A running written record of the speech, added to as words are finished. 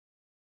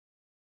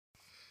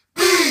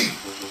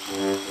Welcome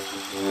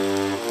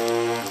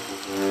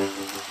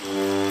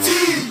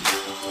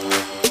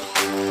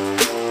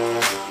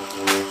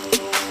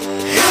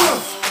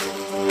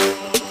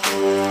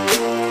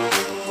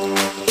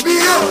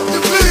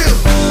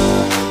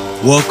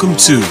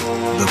to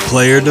the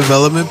Player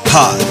Development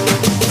Pod,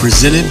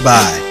 presented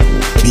by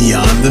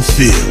Beyond the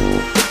Field.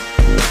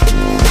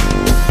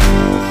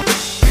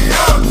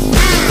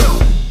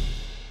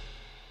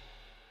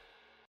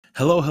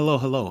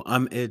 Hello.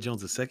 I'm Ed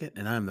Jones II,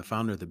 and I am the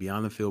founder of the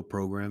Beyond the Field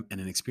program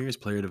and an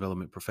experienced player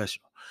development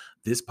professional.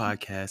 This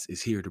podcast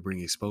is here to bring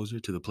exposure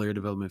to the player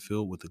development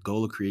field with the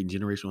goal of creating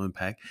generational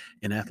impact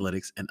in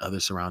athletics and other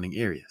surrounding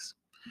areas.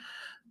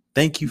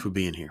 Thank you for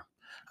being here.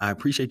 I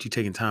appreciate you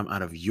taking time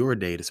out of your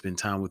day to spend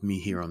time with me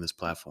here on this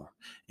platform.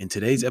 In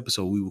today's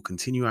episode, we will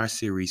continue our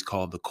series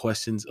called The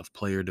Questions of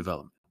Player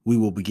Development. We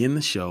will begin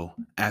the show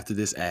after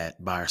this ad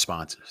by our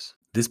sponsors.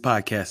 This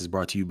podcast is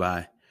brought to you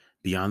by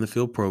Beyond the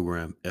Field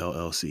Program,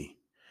 LLC.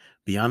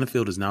 Beyond the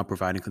Field is now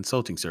providing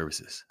consulting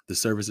services. The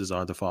services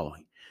are the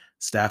following: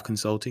 staff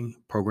consulting,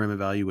 program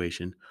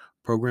evaluation,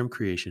 program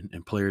creation,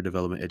 and player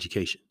development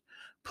education.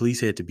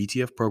 Please head to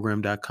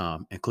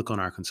btfprogram.com and click on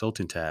our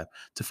consulting tab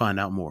to find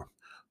out more.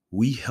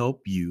 We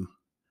help you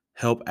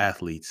help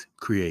athletes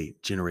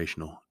create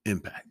generational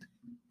impact.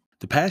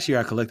 The past year,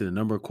 I collected a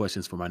number of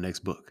questions for my next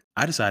book.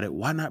 I decided,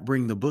 why not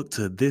bring the book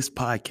to this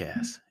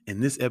podcast? In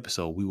this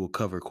episode, we will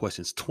cover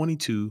questions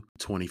 22,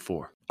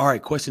 24. All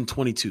right, question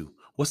 22.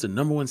 What's the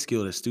number one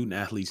skill that student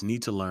athletes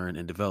need to learn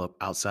and develop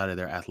outside of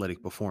their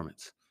athletic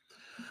performance?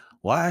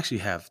 Well, I actually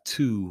have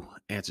two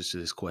answers to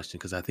this question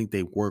because I think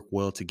they work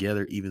well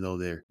together, even though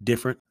they're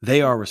different.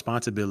 They are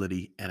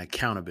responsibility and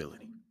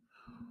accountability.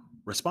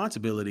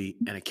 Responsibility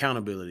and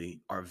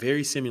accountability are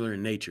very similar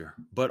in nature,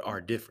 but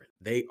are different.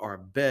 They are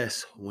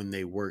best when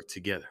they work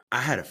together. I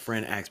had a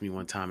friend ask me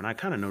one time, and I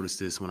kind of noticed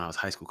this when I was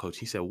high school coach.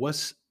 He said,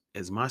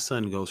 as my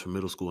son goes from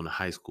middle school into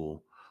high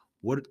school,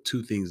 what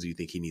two things do you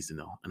think he needs to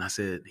know? And I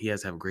said, he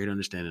has to have a great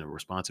understanding of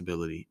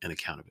responsibility and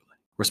accountability.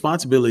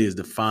 Responsibility is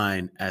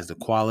defined as the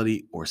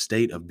quality or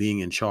state of being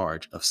in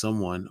charge of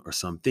someone or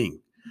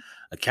something.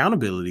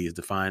 Accountability is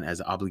defined as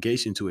the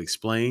obligation to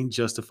explain,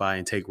 justify,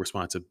 and take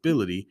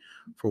responsibility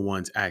for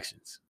one's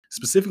actions.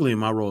 Specifically in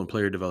my role in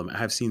player development,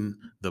 I have seen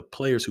the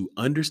players who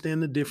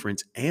understand the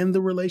difference and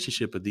the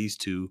relationship of these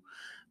two,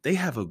 they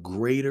have a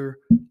greater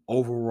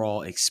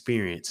overall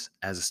experience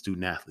as a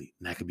student athlete.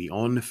 And that could be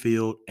on the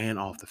field and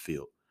off the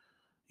field.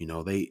 You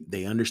know,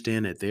 they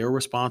understand that they're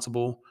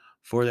responsible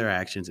for their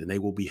actions and they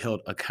will be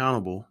held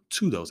accountable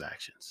to those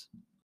actions.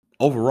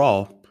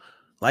 Overall,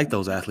 like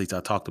those athletes I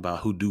talked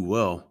about who do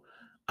well,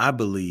 I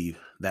believe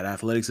that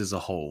athletics as a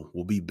whole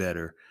will be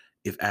better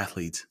if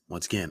athletes,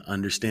 once again,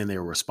 understand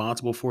they're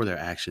responsible for their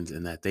actions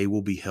and that they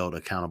will be held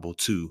accountable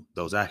to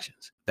those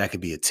actions. That could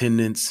be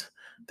attendance,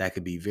 that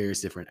could be various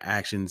different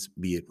actions,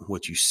 be it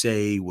what you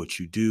say, what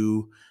you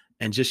do,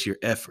 and just your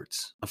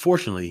efforts.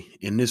 Unfortunately,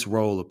 in this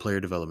role of player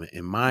development,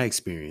 in my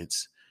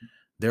experience,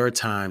 there are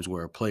times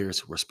where a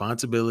player's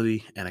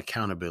responsibility and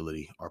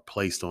accountability are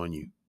placed on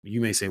you.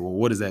 You may say, well,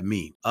 what does that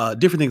mean?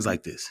 Different things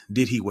like this.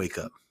 Did he wake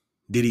up?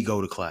 Did he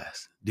go to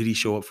class? Did he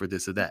show up for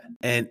this or that?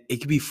 And it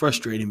can be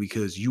frustrating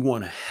because you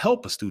want to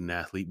help a student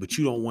athlete, but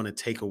you don't want to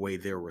take away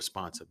their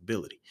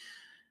responsibility.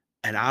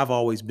 And I've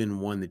always been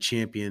one to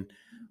champion,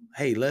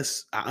 hey,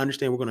 I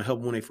understand we're going to help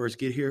them when they first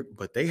get here,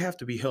 but they have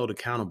to be held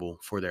accountable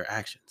for their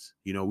actions.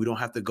 You know, we don't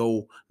have to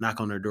go knock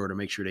on their door to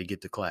make sure they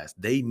get to class.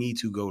 They need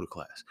to go to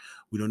class.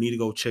 We don't need to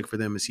go check for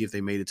them and see if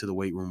they made it to the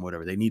weight room,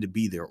 whatever. They need to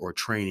be there, or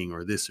training,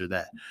 or this or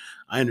that.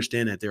 I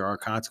understand that there are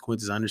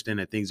consequences. I understand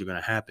that things are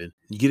going to happen.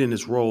 You get in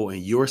this role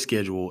and your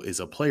schedule is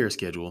a player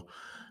schedule.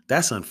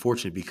 That's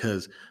unfortunate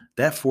because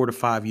that 4 to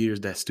 5 years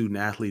that student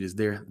athlete is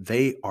there,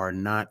 they are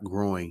not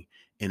growing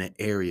in an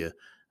area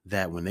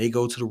that when they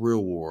go to the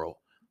real world,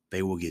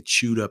 they will get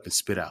chewed up and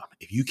spit out.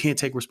 If you can't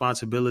take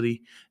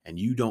responsibility and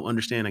you don't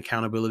understand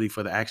accountability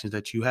for the actions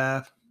that you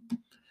have,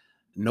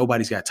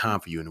 nobody's got time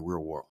for you in the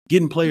real world.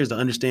 Getting players to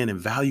understand and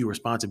value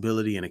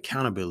responsibility and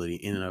accountability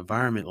in an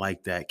environment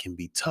like that can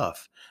be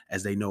tough,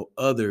 as they know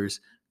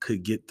others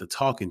could get the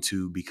talking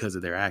to because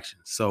of their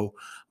actions. So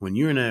when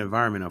you're in that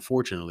environment,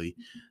 unfortunately,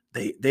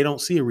 they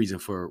don't see a reason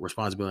for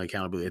responsibility and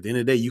accountability. At the end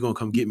of the day, you're going to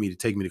come get me to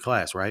take me to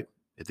class, right?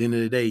 At the end of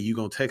the day, you're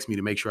going to text me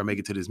to make sure I make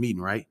it to this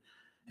meeting, right?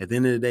 At the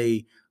end of the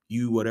day,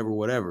 you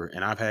whatever.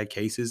 And I've had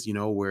cases,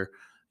 where,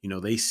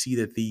 they see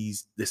that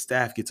the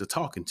staff gets a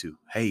talking to.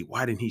 Hey,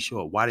 why didn't he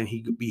show up? Why didn't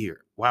he be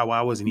here?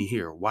 Why wasn't he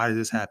here? Why did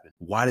this happen?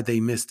 Why did they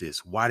miss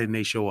this? Why didn't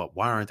they show up?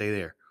 Why aren't they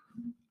there?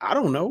 I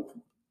don't know.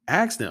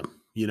 Ask them,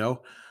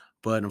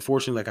 But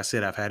unfortunately, like I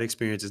said, I've had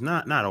experiences,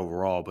 not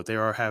overall, but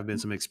have been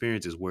some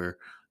experiences where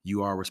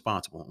you are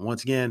responsible. And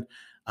once again,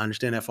 I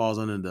understand that falls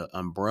under the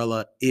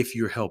umbrella if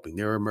you're helping.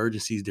 There are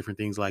emergencies, different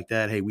things like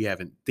that. Hey, we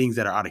haven't things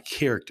that are out of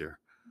character.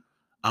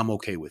 I'm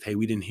okay with, hey,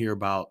 we didn't hear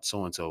about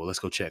so-and-so. Let's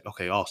go check.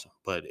 Okay, awesome.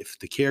 But if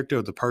the character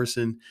of the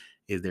person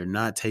is they're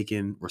not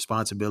taking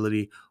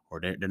responsibility or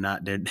they're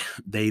not,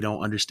 they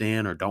don't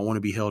understand or don't want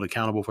to be held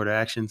accountable for their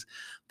actions,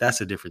 that's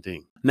a different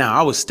thing. Now,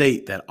 I would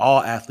state that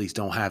all athletes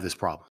don't have this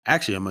problem.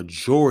 Actually, a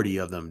majority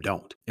of them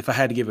don't. If I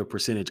had to give a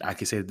percentage, I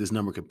could say that this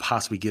number could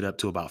possibly get up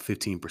to about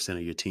 15%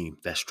 of your team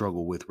that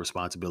struggle with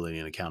responsibility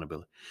and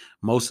accountability.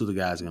 Most of the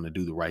guys are going to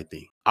do the right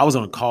thing. I was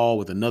on a call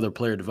with another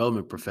player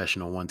development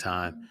professional one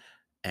time,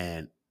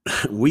 and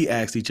we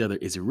asked each other,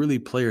 is it really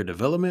player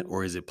development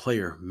or is it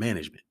player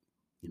management?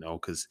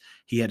 Because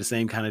he had the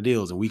same kind of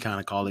deals, and we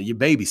kind of call it your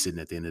babysitting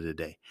at the end of the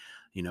day.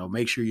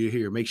 Make sure you're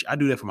here. Make sure I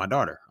do that for my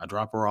daughter. I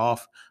drop her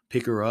off,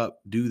 pick her up,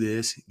 do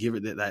this, give her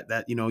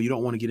that. You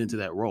don't want to get into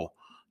that role,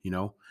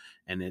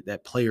 and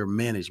that player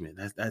management.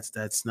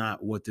 That's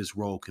not what this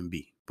role can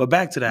be. But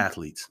back to the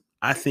athletes.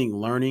 I think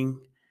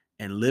learning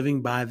and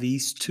living by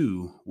these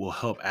two will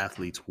help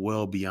athletes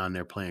well beyond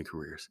their playing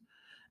careers.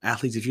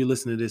 Athletes, if you're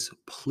listening to this,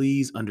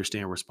 please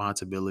understand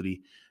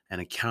responsibility and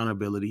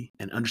accountability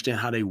and understand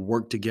how they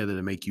work together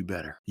to make you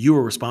better. You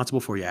are responsible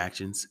for your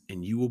actions,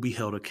 and you will be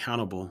held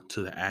accountable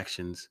to the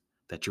actions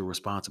that you're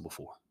responsible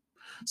for.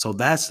 So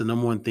that's the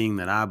number one thing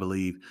that I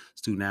believe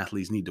student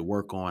athletes need to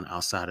work on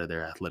outside of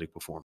their athletic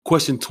performance.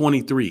 Question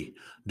 23.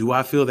 Do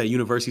I feel that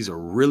universities are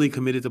really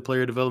committed to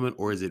player development,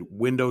 or is it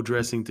window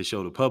dressing to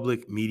show the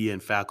public, media,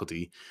 and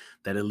faculty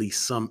that at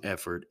least some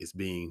effort is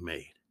being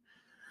made?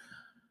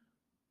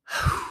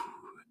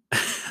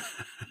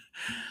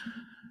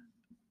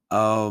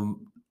 I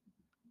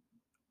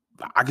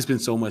could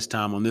spend so much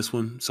time on this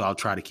one, so I'll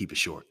try to keep it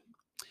short.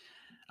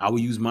 I will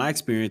use my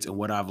experience and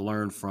what I've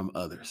learned from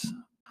others.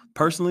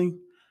 Personally,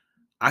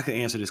 I could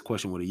answer this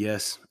question with a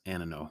yes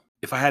and a no.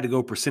 If I had to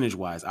go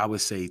percentage-wise, I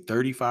would say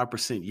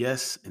 35%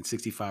 yes and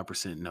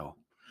 65% no.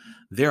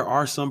 There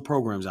are some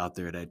programs out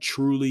there that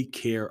truly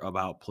care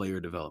about player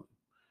development.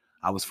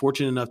 I was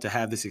fortunate enough to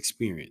have this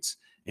experience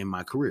in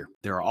my career.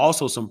 There are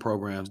also some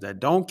programs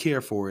that don't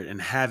care for it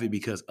and have it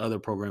because other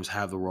programs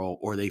have the role,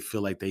 or they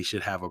feel like they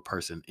should have a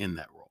person in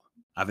that role.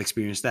 I've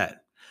experienced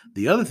that.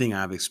 The other thing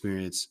I've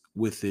experienced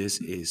with this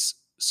is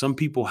some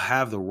people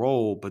have the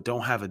role, but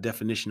don't have a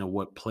definition of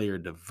what player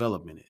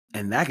development is.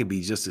 And that could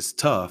be just as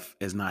tough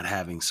as not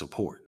having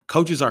support.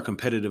 Coaches are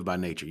competitive by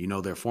nature.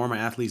 They're former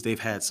athletes. They've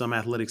had some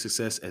athletic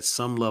success at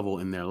some level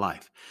in their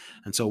life.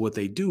 And so what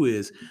they do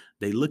is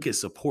they look at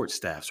support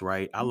staffs,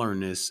 right? I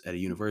learned this at a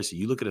university.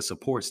 You look at a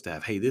support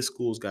staff. Hey, this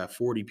school's got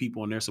 40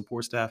 people on their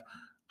support staff.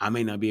 I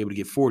may not be able to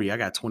get 40. I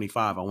got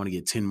 25. I want to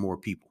get 10 more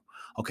people.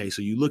 Okay,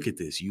 so you look at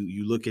this.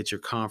 You look at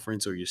your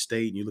conference or your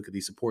state, and you look at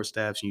these support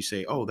staffs, and you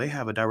say, oh, they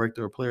have a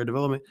director of player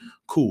development.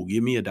 Cool,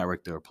 give me a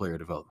director of player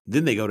development.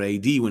 Then they go to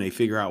AD when they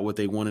figure out what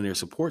they want in their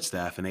support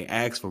staff, and they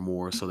ask for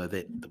more so that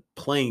the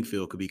playing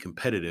field could be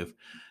competitive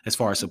as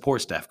far as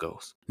support staff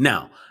goes.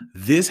 Now,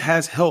 this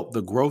has helped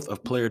the growth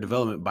of player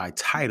development by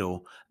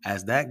title,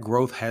 as that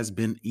growth has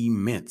been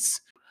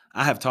immense.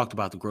 I have talked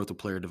about the growth of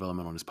player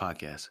development on this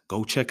podcast.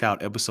 Go check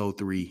out episode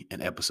 3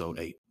 and episode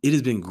 8. It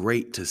has been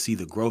great to see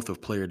the growth of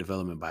player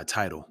development by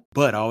title,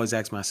 but I always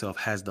ask myself,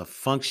 has the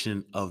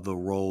function of the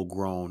role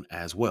grown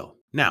as well?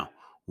 Now,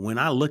 when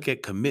I look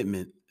at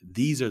commitment,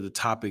 these are the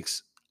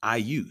topics I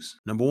use.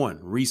 Number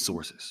 1,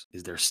 resources.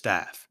 Is their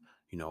staff?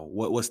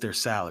 What's their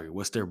salary?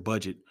 What's their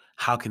budget?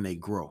 How can they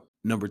grow?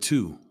 Number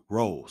 2,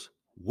 roles.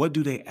 What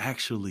do they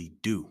actually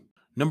do?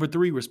 Number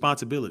 3,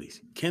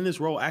 responsibilities. Can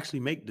this role actually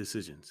make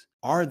decisions?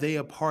 Are they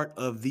a part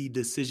of the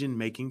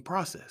decision-making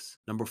process?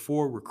 Number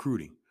 4,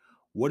 recruiting.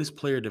 What is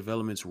player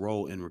development's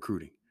role in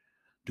recruiting?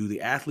 Do the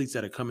athletes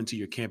that are coming to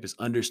your campus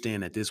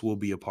understand that this will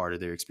be a part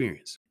of their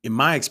experience? In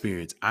my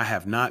experience, I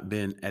have not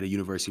been at a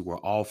university where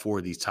all 4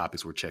 of these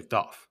topics were checked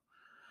off.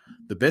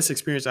 The best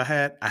experience I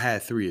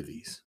had 3 of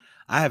these.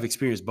 I have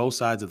experienced both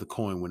sides of the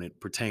coin when it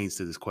pertains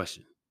to this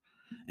question.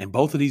 And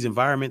both of these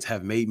environments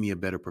have made me a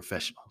better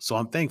professional. So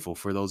I'm thankful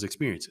for those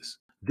experiences.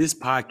 This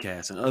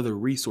podcast and other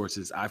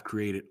resources I've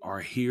created are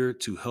here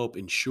to help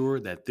ensure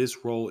that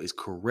this role is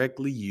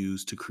correctly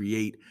used to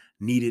create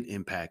needed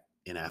impact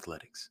in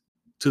athletics.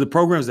 To the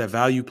programs that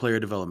value player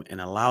development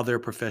and allow their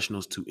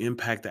professionals to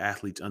impact the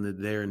athletes under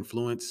their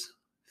influence,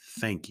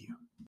 thank you.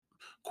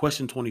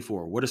 Question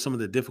 24. What are some of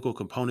the difficult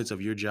components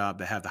of your job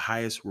that have the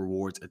highest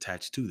rewards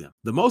attached to them?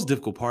 The most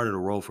difficult part of the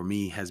role for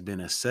me has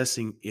been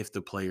assessing if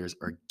the players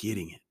are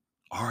getting it.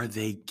 Are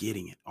they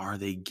getting it? Are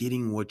they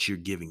getting what you're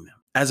giving them?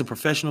 As a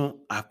professional,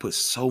 I've put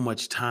so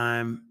much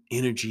time,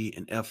 energy,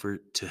 and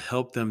effort to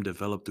help them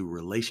develop through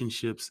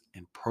relationships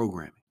and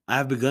programming.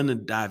 I've begun to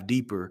dive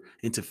deeper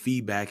into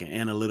feedback and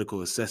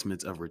analytical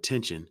assessments of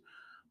retention,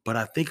 but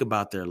I think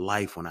about their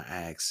life when I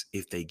ask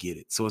if they get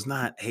it. So it's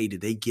not, hey,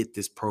 did they get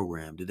this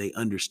program? Did they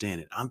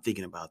understand it? I'm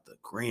thinking about the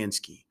grand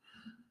scheme.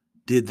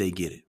 Did they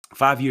get it?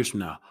 5 years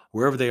from now,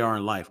 wherever they are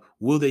in life,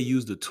 will they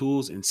use the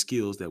tools and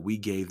skills that we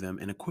gave them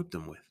and equipped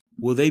them with?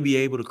 Will they be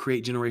able to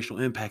create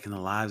generational impact in the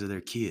lives of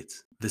their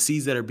kids? The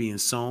seeds that are being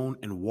sown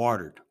and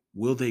watered,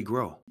 will they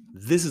grow?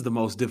 This is the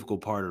most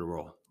difficult part of the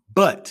role.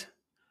 But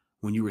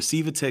when you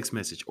receive a text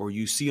message or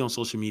you see on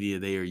social media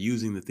they are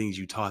using the things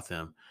you taught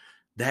them,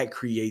 that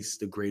creates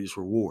the greatest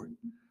reward.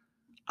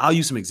 I'll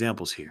use some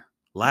examples here.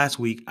 Last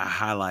week, I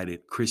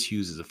highlighted Chris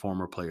Hughes as a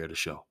former player of the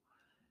show.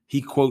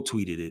 He quote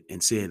tweeted it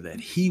and said that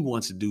he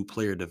wants to do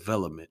player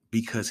development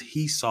because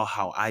he saw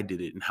how I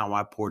did it and how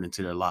I poured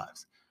into their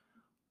lives.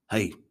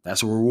 Hey,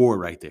 that's a reward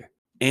right there.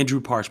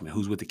 Andrew Parchment,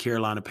 who's with the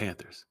Carolina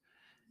Panthers,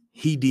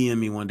 he DM'd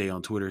me one day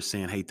on Twitter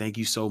saying, hey, thank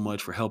you so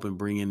much for helping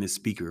bring in this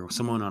speaker.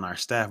 Someone on our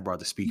staff brought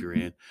the speaker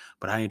in,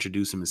 but I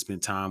introduced him and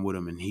spent time with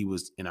him, and he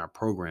was in our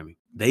programming.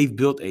 They've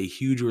built a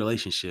huge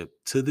relationship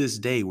to this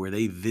day where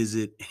they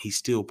visit and he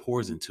still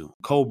pours into him.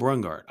 Cole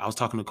Brungart. I was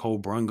talking to Cole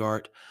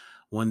Brungart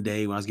one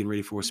day when I was getting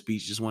ready for a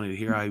speech, just wanted to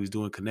hear how he was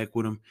doing, connect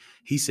with him.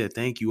 He said,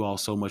 thank you all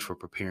so much for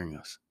preparing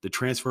us. The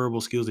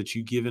transferable skills that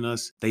you've given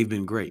us, they've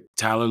been great.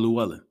 Tyler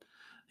Llewellyn.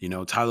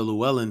 Tyler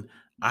Llewellyn,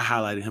 I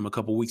highlighted him a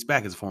couple weeks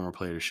back as a former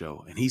player of the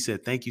show. And he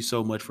said, thank you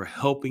so much for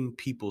helping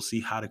people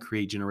see how to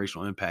create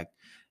generational impact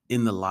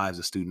in the lives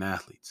of student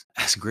athletes.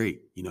 That's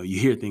great. You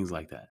hear things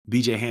like that.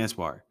 BJ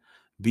Hanspard.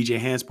 BJ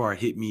Hanspard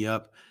hit me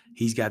up.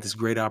 He's got this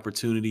great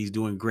opportunity. He's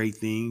doing great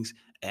things.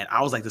 And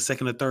I was like the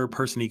second or third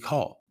person he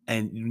called.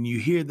 And when you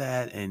hear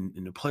that and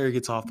the player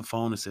gets off the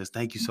phone and says,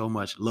 thank you so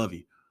much, love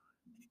you.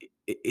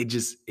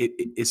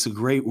 It's a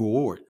great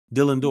reward.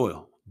 Dylan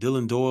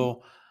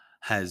Doyle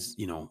has,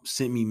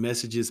 sent me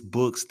messages,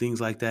 books, things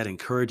like that,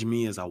 encourage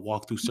me as I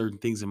walk through certain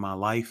things in my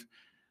life.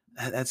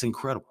 That's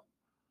incredible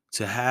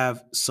to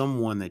have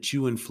someone that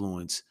you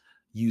influence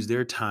use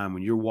their time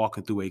when you're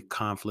walking through a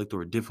conflict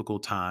or a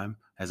difficult time,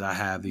 as I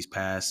have these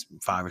past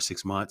 5 or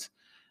 6 months,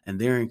 and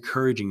they're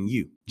encouraging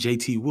you.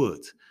 JT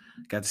Woods.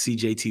 Got to see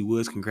JT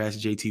Woods. Congrats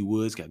to JT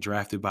Woods. Got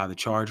drafted by the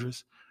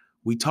Chargers.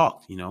 We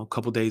talked, a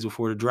couple days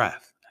before the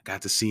draft. I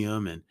got to see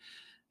him, and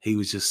he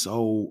was just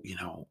so,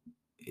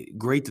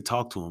 great to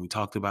talk to him. We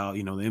talked about,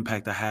 the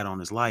impact I had on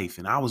his life,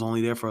 and I was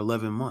only there for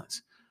 11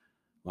 months.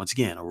 Once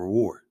again, a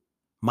reward.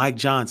 Mike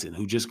Johnson,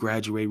 who just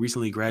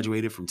recently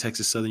graduated from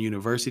Texas Southern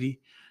University,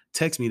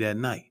 texted me that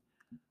night.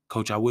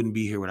 Coach, I wouldn't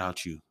be here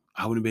without you.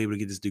 I wouldn't be able to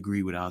get this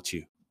degree without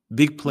you.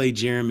 Big play,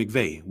 Jaron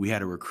McVay. We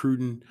had a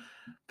recruiting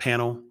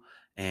panel,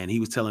 and he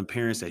was telling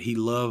parents that he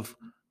loved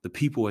the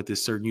people at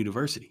this certain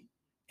university.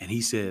 And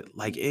he said,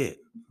 like Ed,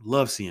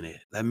 love seeing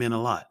Ed. That meant a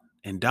lot.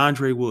 And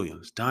Dondre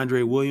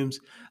Williams,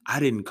 I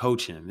didn't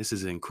coach him. This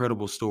is an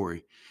incredible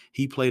story.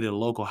 He played at a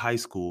local high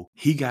school.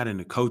 He got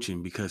into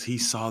coaching because he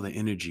saw the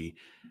energy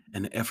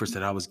and the efforts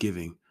that I was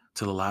giving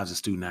to the lives of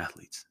student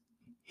athletes.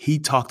 He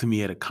talked to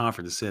me at a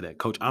conference and said that,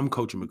 Coach, I'm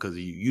coaching because of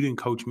you. You didn't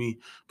coach me,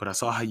 but I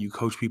saw how you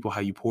coach people,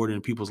 how you poured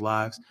into people's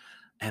lives,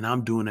 and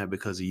I'm doing that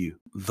because of you.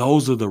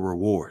 Those are the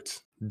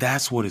rewards.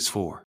 That's what it's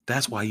for.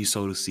 That's why you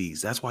sow the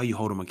seeds. That's why you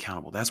hold them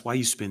accountable. That's why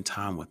you spend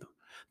time with them.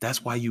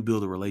 That's why you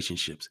build the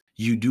relationships.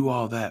 You do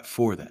all that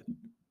for that.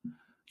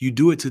 You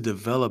do it to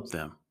develop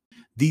them.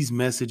 These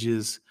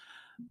messages,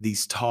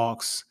 these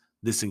talks,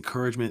 this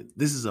encouragement,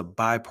 this is a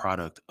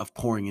byproduct of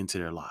pouring into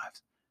their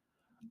lives.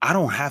 I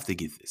don't have to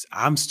get this.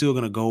 I'm still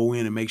going to go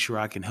in and make sure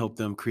I can help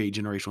them create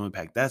generational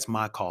impact. That's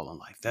my call in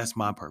life. That's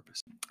my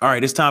purpose. All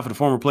right, it's time for the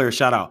former player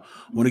shout out.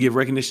 I want to give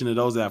recognition to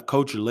those that I've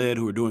coached or led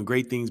who are doing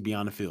great things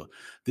beyond the field.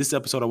 This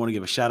episode, I want to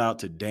give a shout out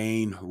to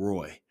Dane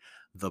Roy,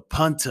 the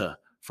punter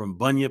from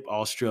Bunyip,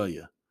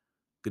 Australia.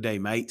 Good day,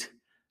 mate.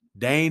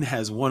 Dane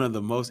has one of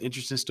the most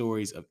interesting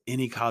stories of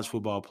any college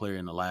football player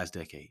in the last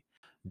decade.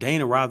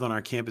 Dane arrived on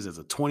our campus as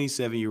a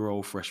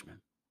 27-year-old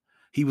freshman.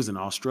 He was an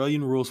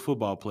Australian rules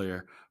football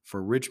player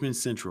for Richmond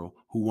Central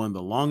who won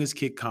the longest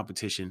kick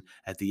competition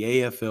at the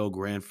AFL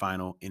Grand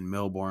Final in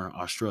Melbourne,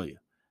 Australia,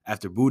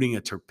 after booting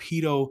a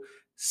torpedo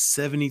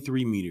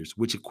 73 meters,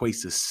 which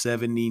equates to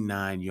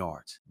 79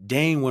 yards.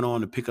 Dane went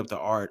on to pick up the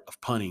art of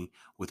punting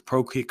with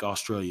Pro Kick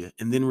Australia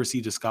and then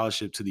received a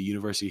scholarship to the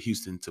University of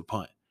Houston to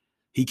punt.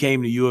 He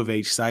came to U of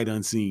H sight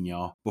unseen,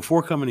 y'all.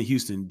 Before coming to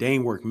Houston,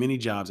 Dane worked many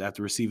jobs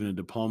after receiving a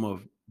diploma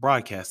of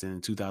broadcasting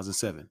in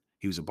 2007.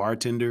 He was a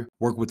bartender,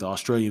 worked with the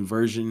Australian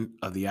version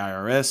of the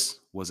IRS,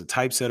 was a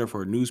typesetter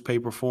for a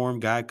newspaper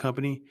form guide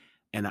company,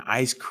 and an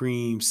ice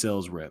cream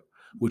sales rep,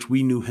 which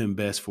we knew him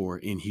best for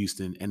in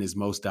Houston and is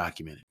most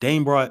documented.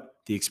 Dane brought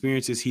the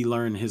experiences he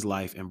learned in his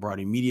life and brought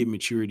immediate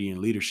maturity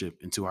and leadership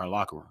into our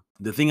locker room.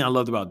 The thing I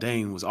loved about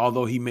Dane was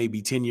although he may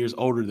be 10 years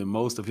older than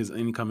most of his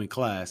incoming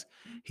class,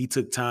 he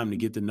took time to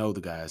get to know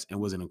the guys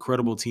and was an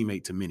incredible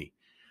teammate to many.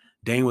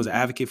 Dane was an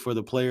advocate for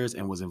the players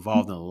and was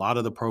involved in a lot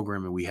of the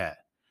programming we had.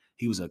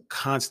 He was a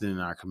constant in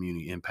our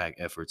community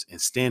impact efforts, and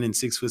standing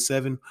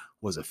 6'7"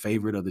 was a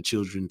favorite of the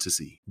children to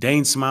see.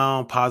 Dane's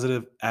smile,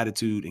 positive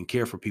attitude, and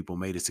care for people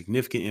made a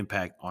significant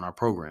impact on our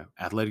program,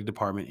 athletic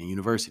department, and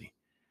university.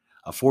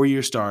 A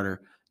 4-year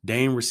starter,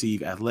 Dane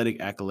received athletic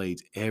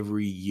accolades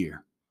every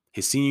year.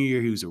 His senior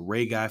year, he was a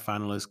Ray Guy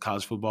finalist,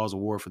 College Football's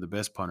award for the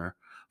best punter,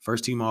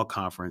 first team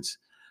all-conference,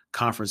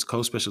 conference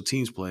co-special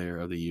teams player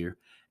of the year,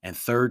 and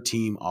third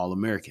team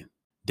All-American.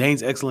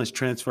 Dane's excellence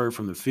transferred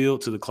from the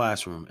field to the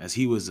classroom as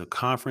he was a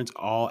conference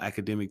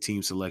all-academic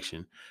team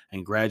selection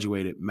and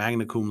graduated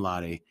magna cum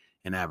laude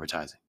in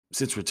advertising.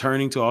 Since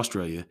returning to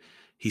Australia,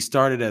 he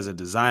started as a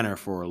designer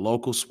for a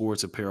local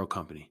sports apparel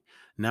company.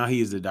 Now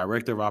he is the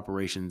director of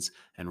operations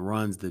and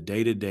runs the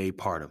day-to-day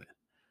part of it.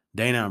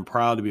 Dana, I'm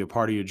proud to be a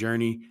part of your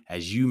journey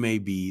as you may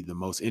be the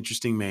most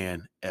interesting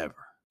man ever.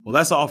 Well,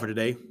 that's all for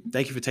today.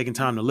 Thank you for taking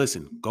time to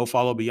listen. Go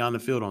follow Beyond the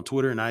Field on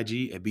Twitter and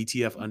IG at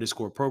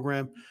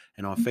BTF_program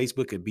and on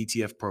Facebook at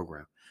BTF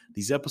Program.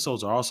 These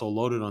episodes are also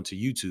loaded onto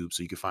YouTube,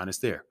 so you can find us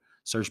there.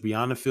 Search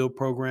Beyond the Field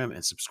Program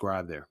and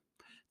subscribe there.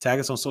 Tag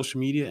us on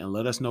social media and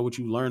let us know what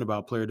you learned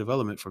about player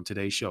development from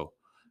today's show.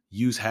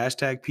 Use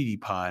hashtag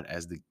PDPod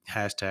as the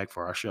hashtag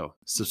for our show.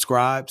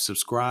 Subscribe to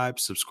this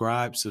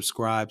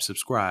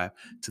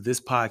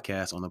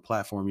podcast on the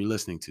platform you're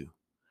listening to.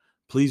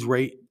 Please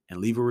rate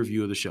and leave a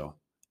review of the show.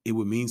 It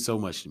would mean so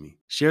much to me.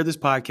 Share this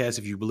podcast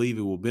if you believe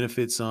it will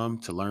benefit some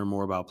to learn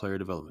more about player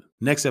development.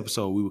 Next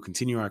episode, we will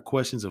continue our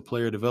Questions of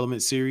Player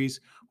Development series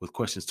with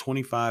questions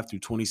 25 through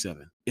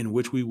 27, in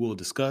which we will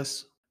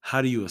discuss: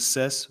 how do you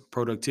assess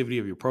productivity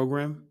of your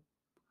program?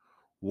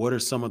 What are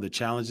some of the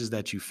challenges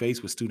that you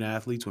face with student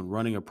athletes when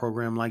running a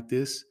program like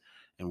this?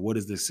 And what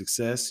is the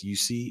success you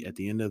see at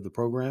the end of the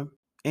program?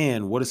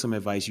 And what is some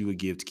advice you would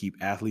give to keep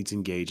athletes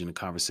engaged in a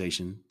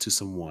conversation to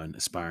someone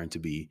aspiring to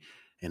be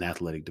in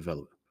athletic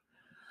development?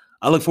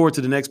 I look forward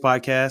to the next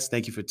podcast.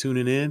 Thank you for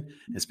tuning in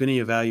and spending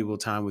your valuable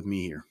time with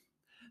me here.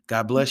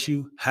 God bless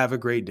you. Have a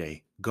great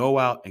day. Go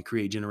out and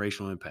create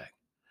generational impact.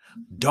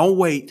 Don't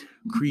wait.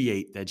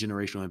 Create that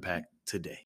generational impact today.